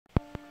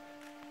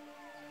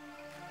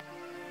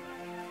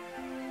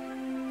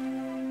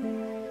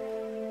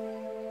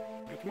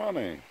got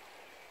money.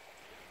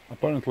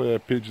 Apparently I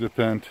pitched the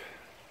tent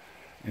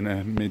in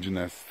a midge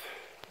nest,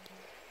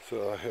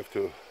 so I have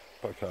to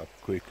pack up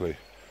quickly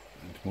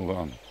and move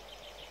on.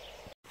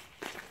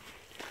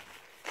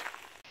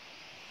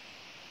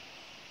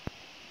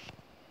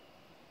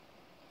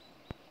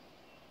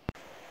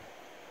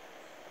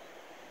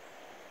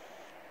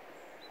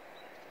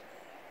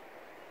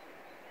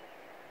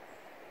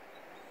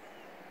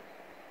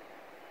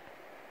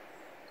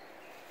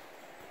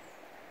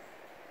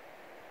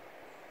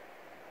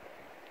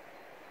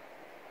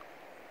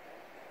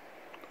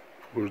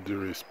 Poor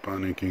deer is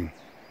panicking.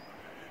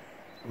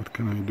 What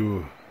can I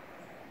do?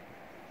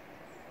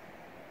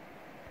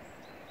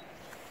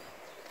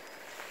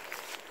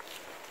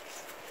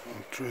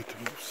 I'll try to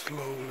move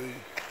slowly.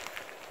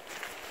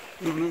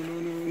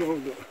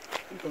 No,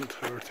 don't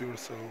hurt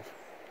yourself.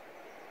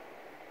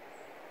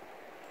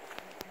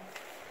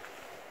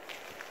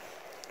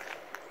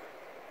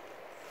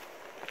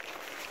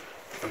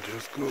 I'll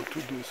just go to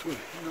this way.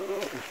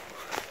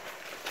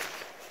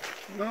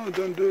 No,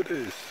 don't do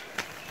this.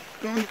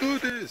 Don't do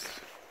this.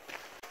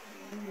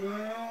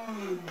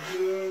 No,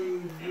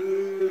 don't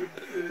do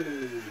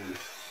this.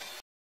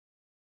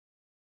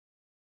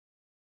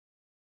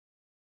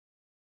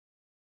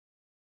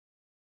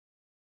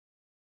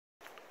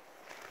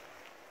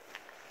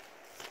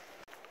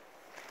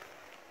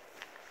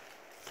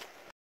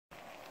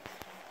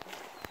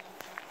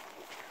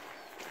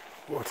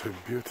 What a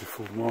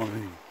beautiful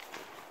morning.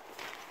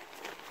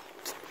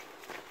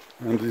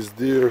 And this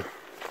deer,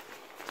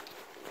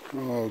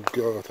 oh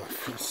God, I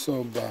feel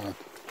so bad.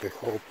 I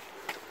hope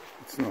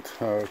it's not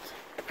hurt.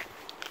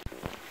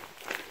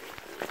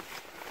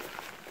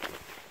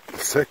 The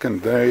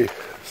second day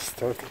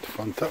started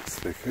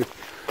fantastic.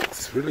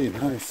 It's really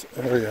nice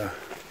area.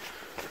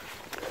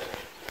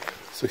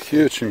 It's a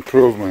huge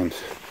improvement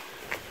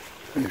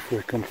if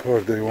we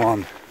compare day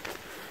one.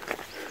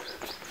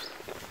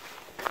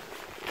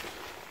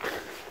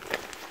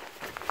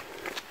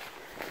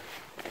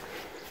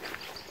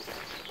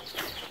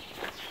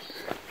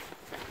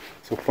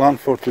 So plan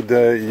for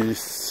today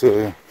is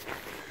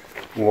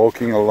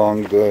walking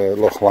along the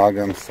Loch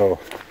Laggan, so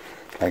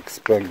I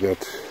expect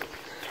that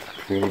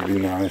it will be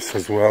nice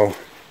as well.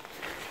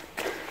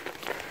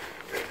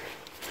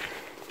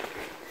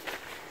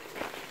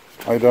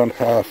 I don't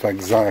have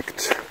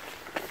exact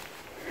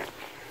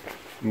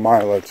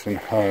mileage in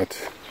head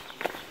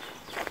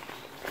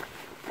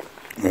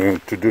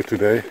to do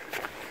today,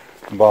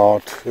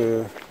 but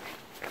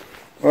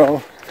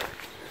well,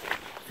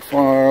 if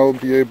I'll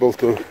be able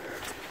to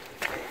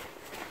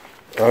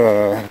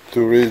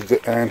reach the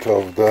end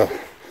of the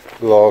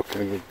loch,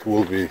 it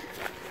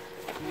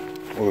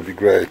will be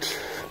great.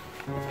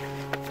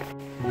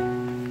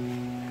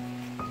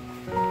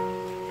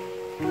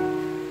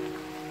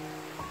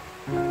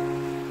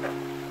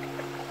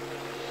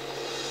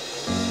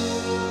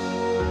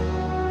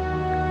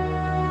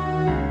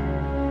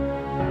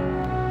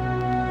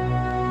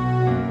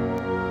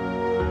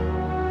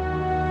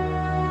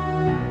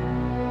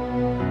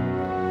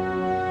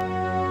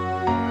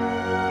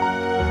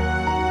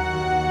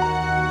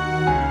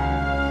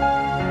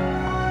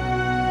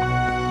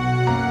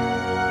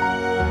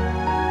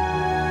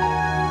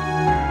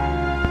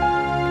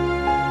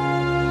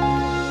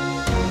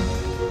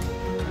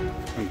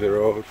 The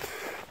road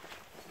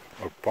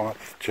or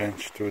path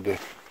changed to the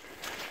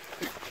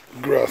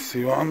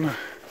grassy one.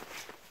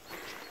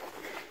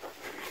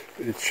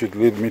 It should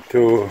lead me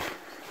to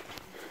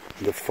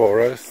the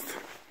forest,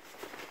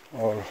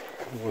 or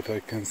what I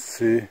can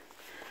see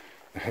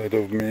ahead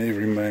of me,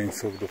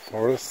 remains of the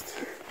forest.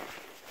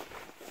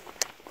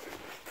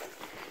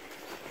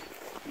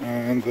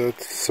 And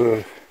that's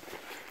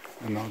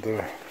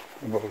another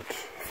about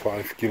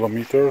 5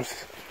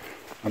 kilometers.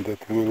 And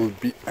that will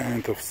be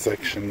end of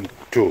section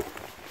 2.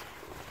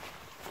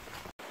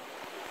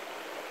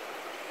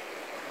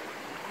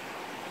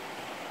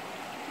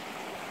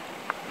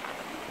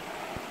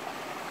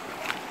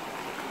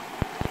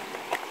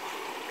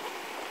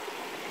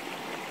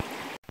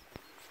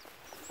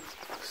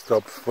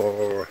 Stop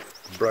for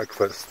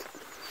breakfast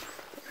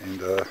in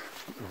the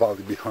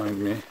valley behind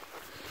me,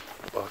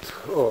 but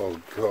oh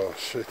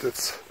gosh,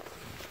 it's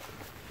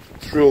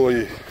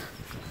truly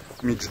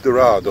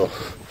Dorado.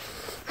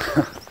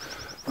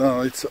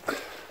 No,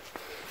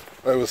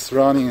 I was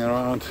running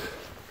around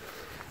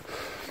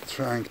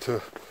trying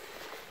to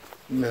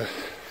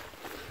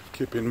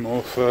keep in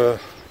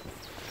move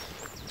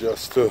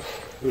just to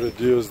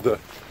reduce the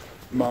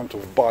amount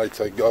of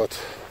bites I got.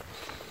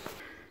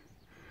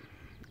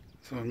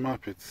 So on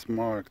map it's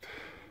marked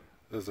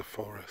as a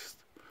forest,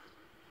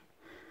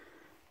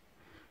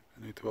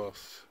 and it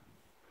was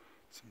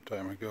some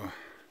time ago.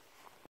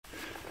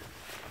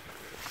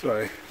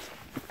 So I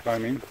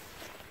climbing,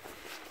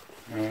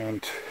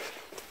 and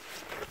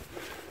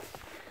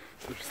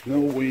there's no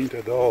wind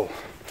at all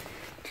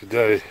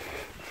today,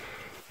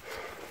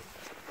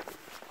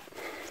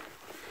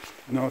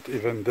 not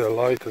even the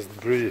lightest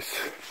breeze,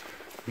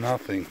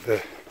 nothing.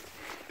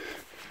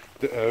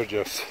 The air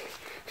just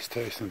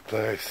stays in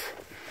place.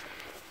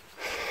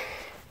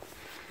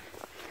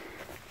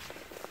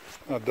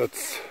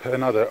 That's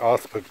another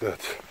aspect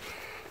that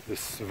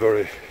is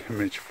very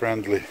image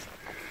friendly.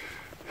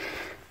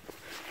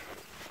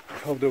 I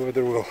hope the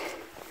weather will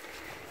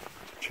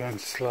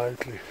change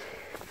slightly.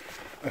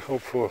 I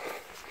hope for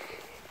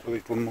a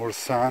little more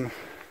sun,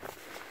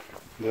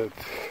 and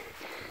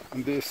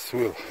this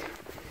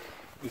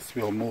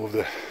will move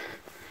the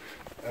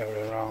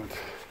air around.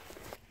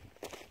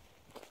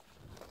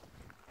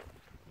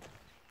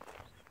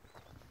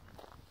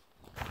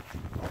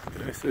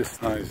 This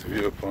is nice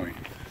viewpoint.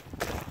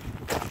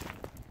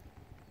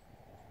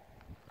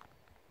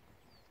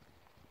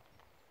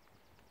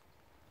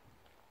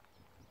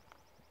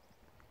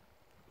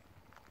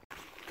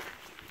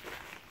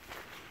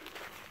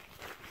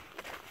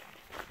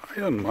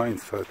 I don't mind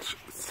such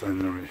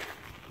scenery.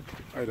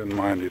 I don't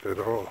mind it at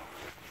all.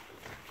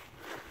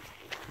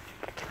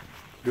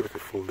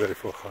 Beautiful day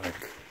for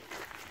hike.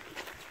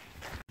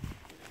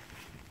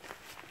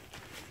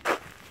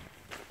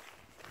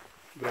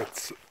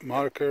 That's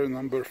marker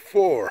number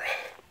 4.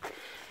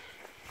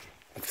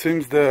 It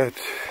seems that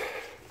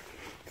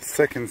the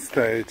second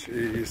stage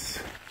is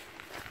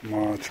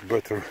much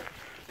better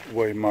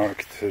way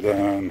marked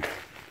than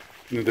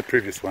the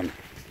previous one.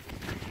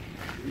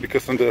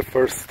 Because on the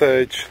first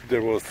stage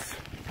there was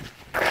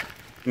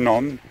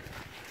none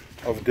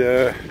of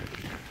the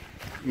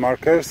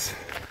markers,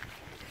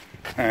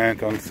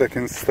 and on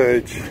second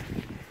stage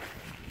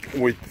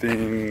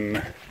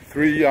within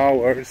 3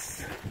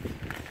 hours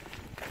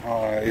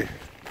I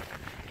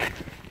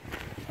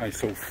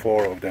saw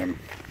 4 of them.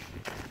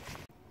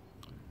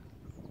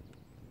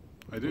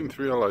 I didn't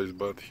realize,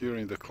 but here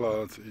in the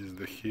clouds is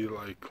the hill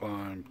I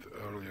climbed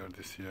earlier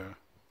this year.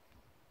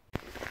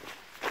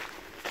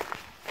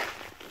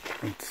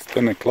 It's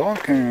 10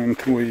 o'clock and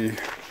we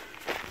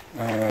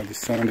are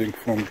descending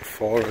from the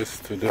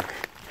forest to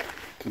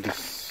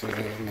this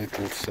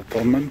little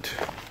settlement,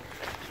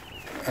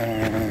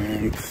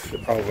 and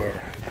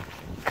our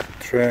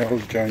trail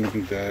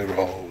joining the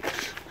road,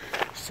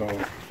 so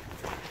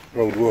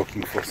road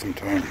walking for some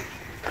time.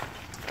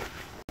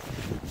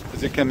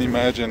 As you can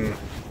imagine,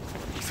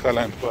 East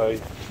Highland Way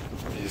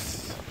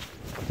is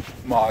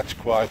much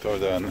quieter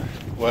than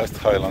West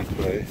Highland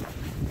Way,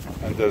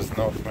 and there's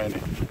not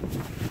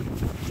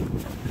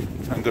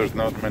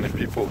many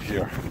people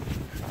here.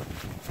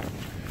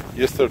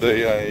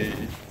 Yesterday I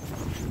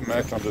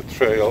met on the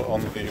trail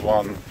only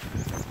one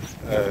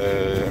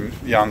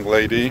young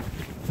lady.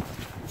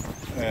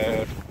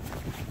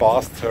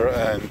 Passed her,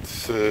 and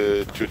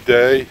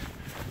today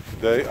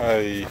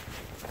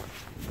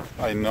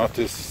I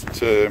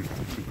noticed a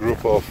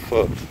group of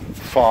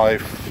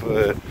 5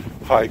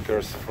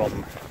 hikers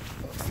from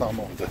some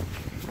of the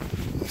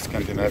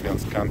Scandinavian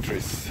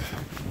countries,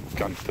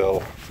 can't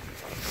tell.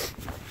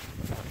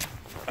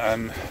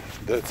 And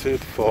that's it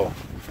for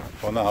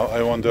now.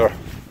 I wonder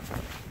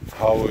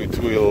how it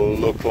will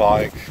look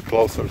like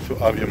closer to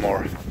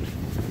Aviemore,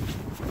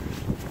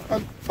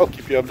 and I'll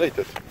keep you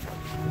updated.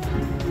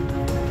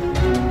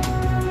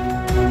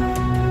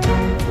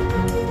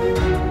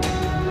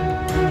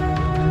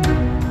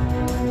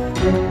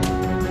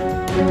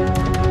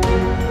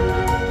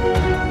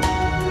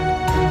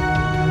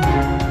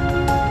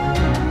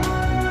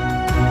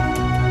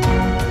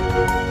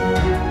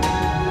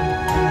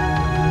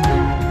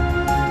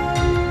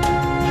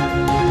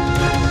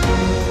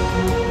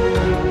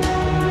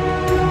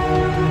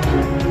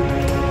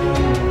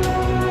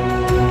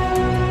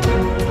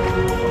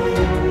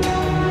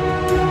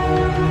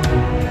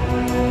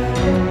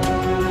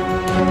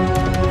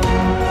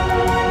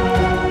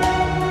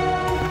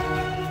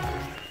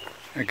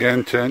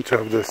 Again, change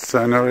of the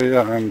scenery.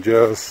 I'm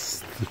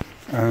just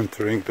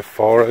entering the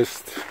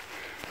forest,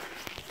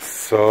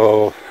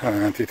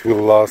 and it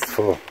will last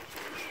for,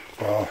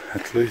 well,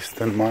 at least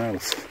 10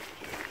 miles.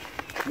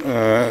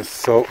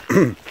 So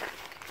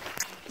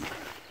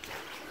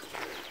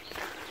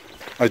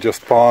I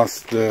just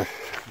passed the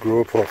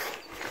group of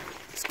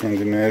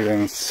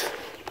Scandinavians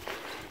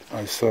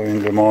I saw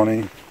in the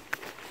morning.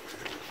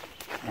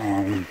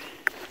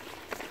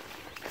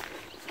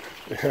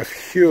 They have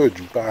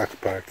huge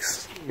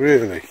backpacks,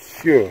 really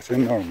huge,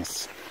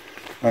 enormous.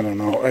 I don't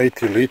know,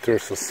 80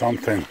 liters or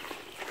something.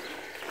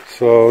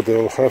 So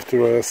they'll have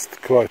to rest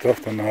quite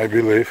often, I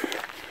believe.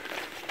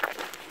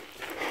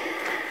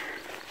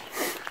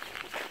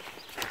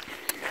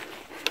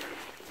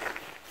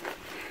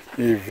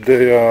 If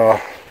they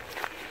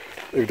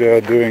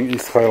are doing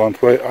East Highland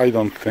Way, I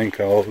don't think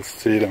I'll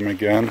see them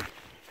again.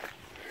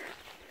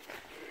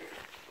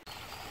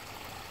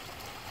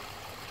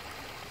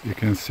 You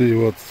can see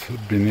what's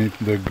beneath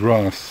the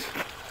grass.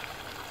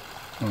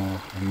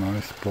 Oh,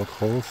 nice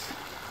potholes.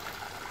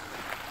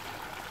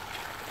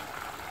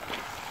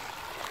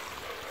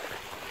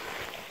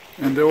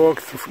 And the walk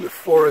through the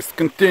forest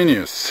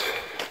continues.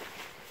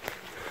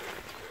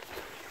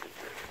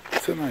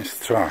 It's a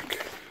nice track,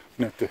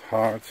 not too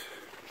hard,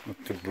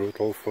 not too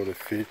brutal for the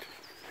feet.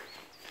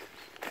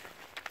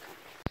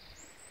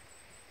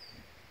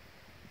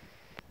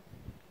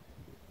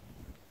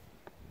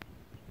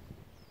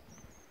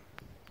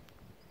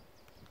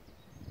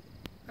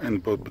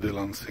 and Bob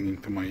Dylan singing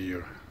to my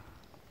ear.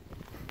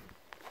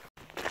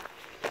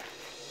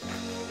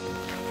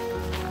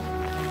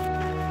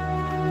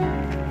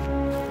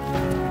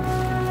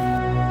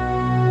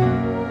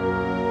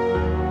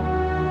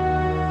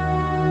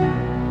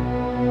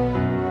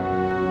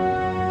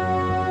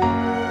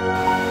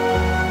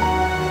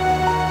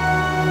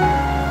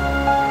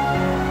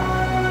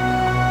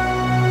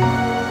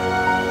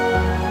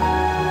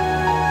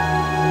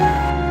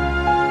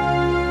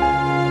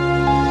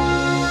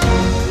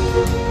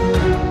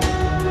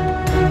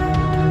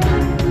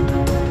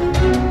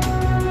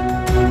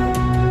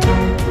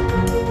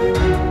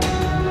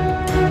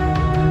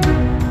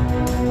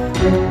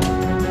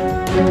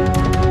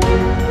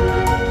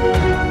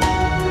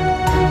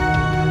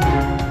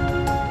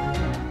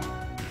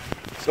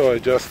 So I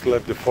just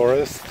left the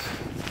forest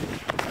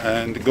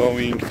and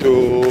going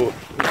to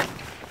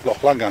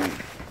Loch Laggan.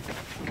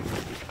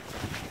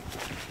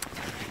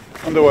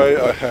 On the way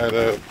I had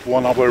a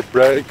 1 hour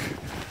break.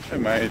 I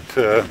made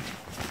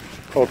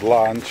hot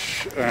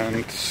lunch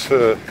and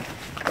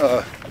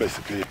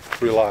basically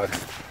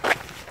relaxed.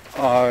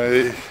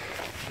 I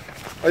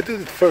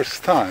did it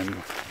first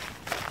time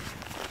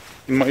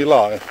in my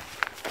life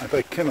and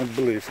I cannot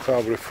believe how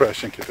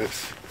refreshing it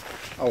is.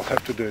 I'll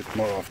have to do it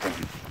more often.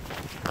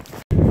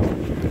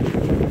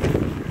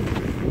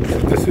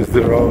 This is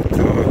the road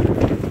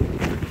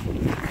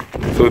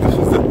so this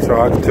is the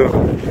track to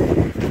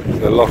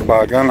the Loch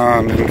Laggan,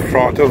 and in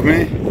front of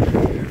me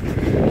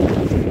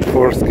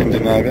 4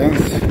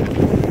 Scandinavians,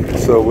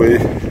 so we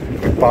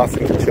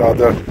passing each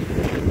other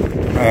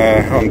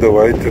on the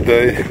way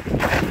today.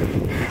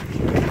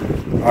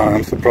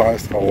 I'm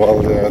surprised how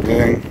well they are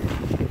doing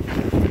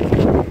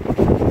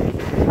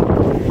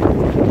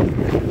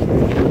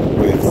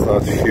with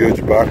such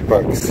huge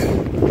backpacks.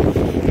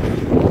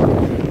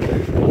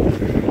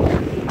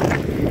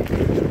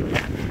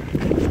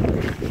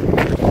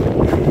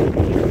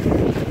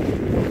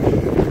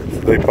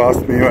 They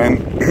passed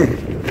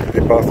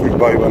me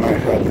by when I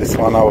had this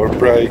 1 hour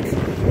break.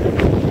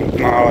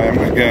 Now I am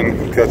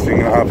again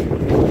catching up,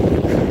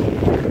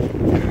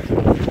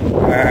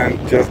 and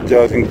just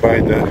judging by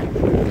the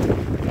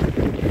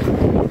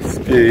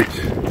speed,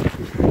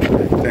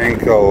 I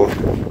think I'll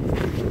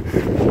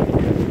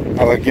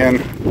again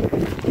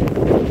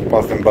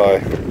pass them by.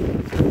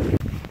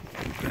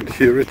 And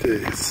here it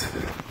is,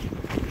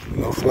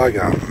 Loch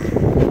Laggan.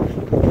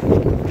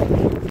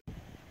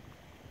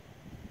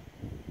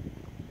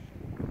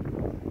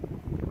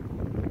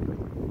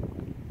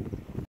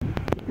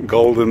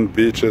 Golden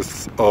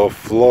beaches of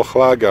Loch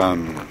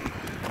Laggan.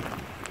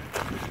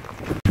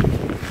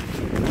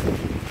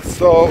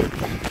 So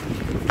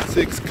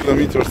 6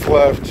 kilometers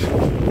left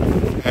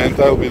and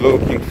I'll be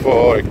looking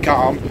for a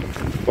camp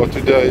for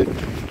today,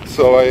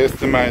 so I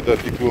estimate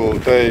that it will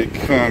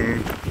take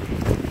an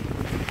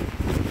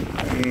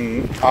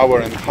hour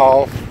and a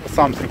half,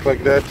 something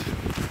like that.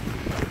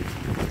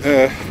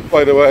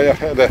 By the way, I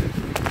had a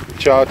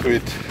chat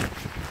with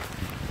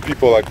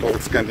people I call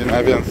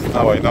Scandinavians.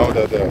 Now I know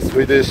that they are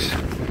Swedish.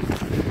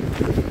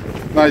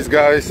 Nice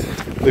guys.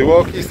 They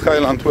walk East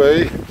Highland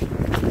Way,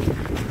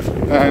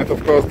 and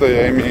of course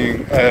they're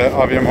aiming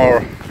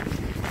Aviemore.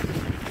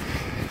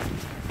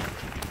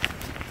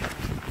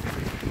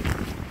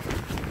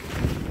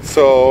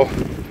 So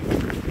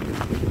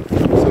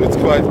it's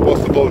quite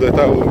possible that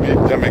I will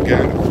meet them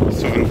again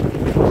soon.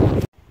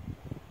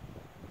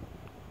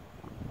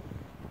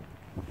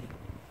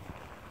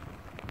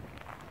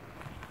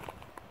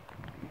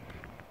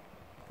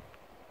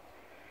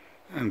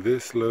 And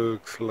this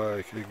looks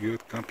like a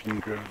good camping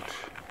ground,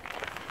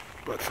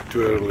 but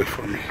too early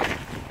for me.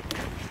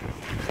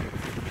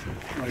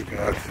 I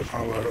got an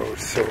hour or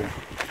so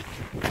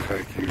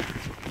hiking.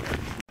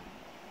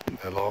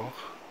 The loch,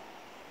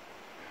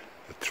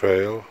 the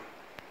trail,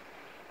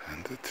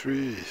 and the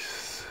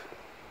trees.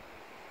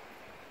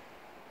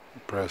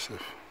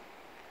 Impressive.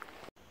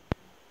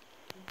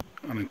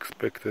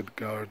 Unexpected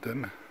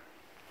garden.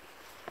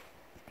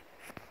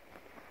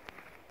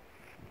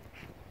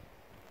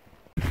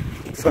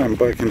 So I'm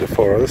back in the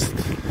forest,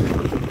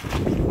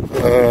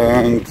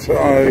 and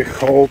I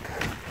hope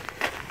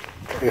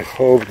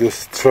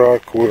this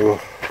track will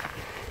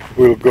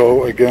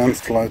go again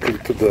slightly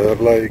to the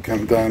lake,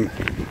 and then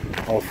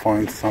I'll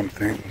find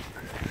something,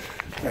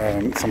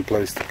 some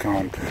place to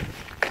camp.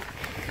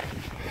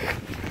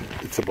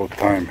 It's about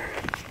time.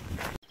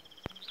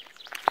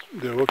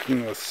 The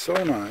walking was so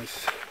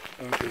nice,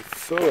 and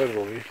it's so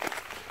early,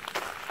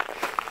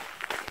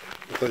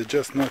 but I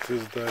just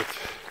noticed that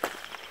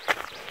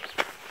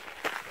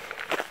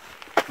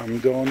I'm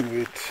done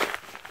with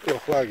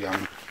Loch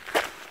Laggan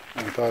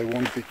and I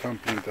won't be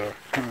camping there.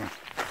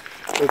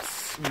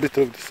 That's a bit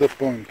of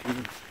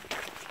disappointing,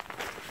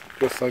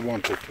 because I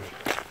wanted to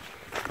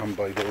come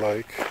by the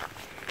lake,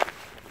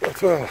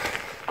 but well,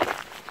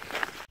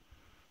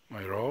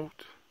 my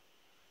road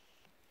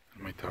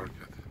and my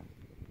target.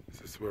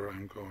 This is where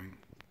I'm going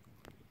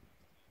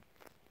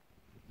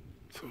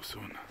so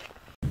soon.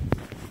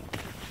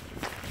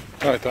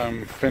 Right,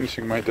 I'm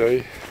finishing my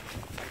day.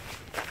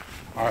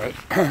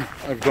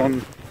 I've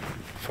done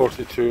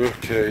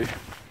 42k,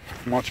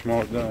 much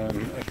more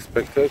than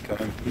expected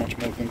and much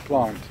more than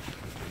planned.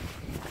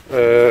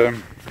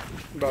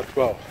 But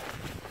well,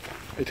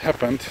 it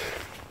happened,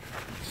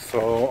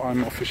 so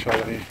I'm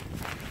officially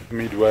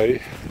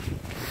midway.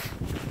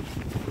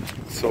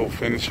 So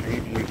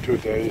finishing in 2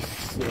 days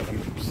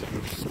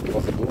seems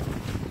plausible.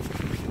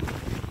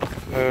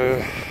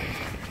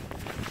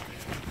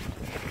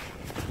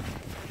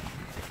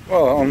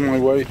 Well, on my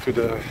way to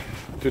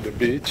the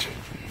beach,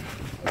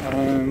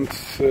 and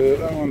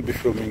I won't be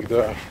filming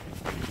there.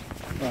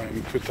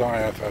 I'm too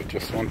tired. I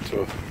just want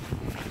to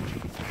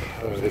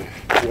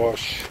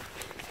wash,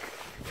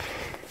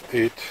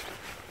 eat,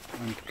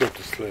 and go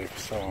to sleep.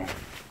 So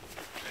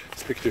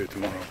speak to you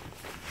tomorrow.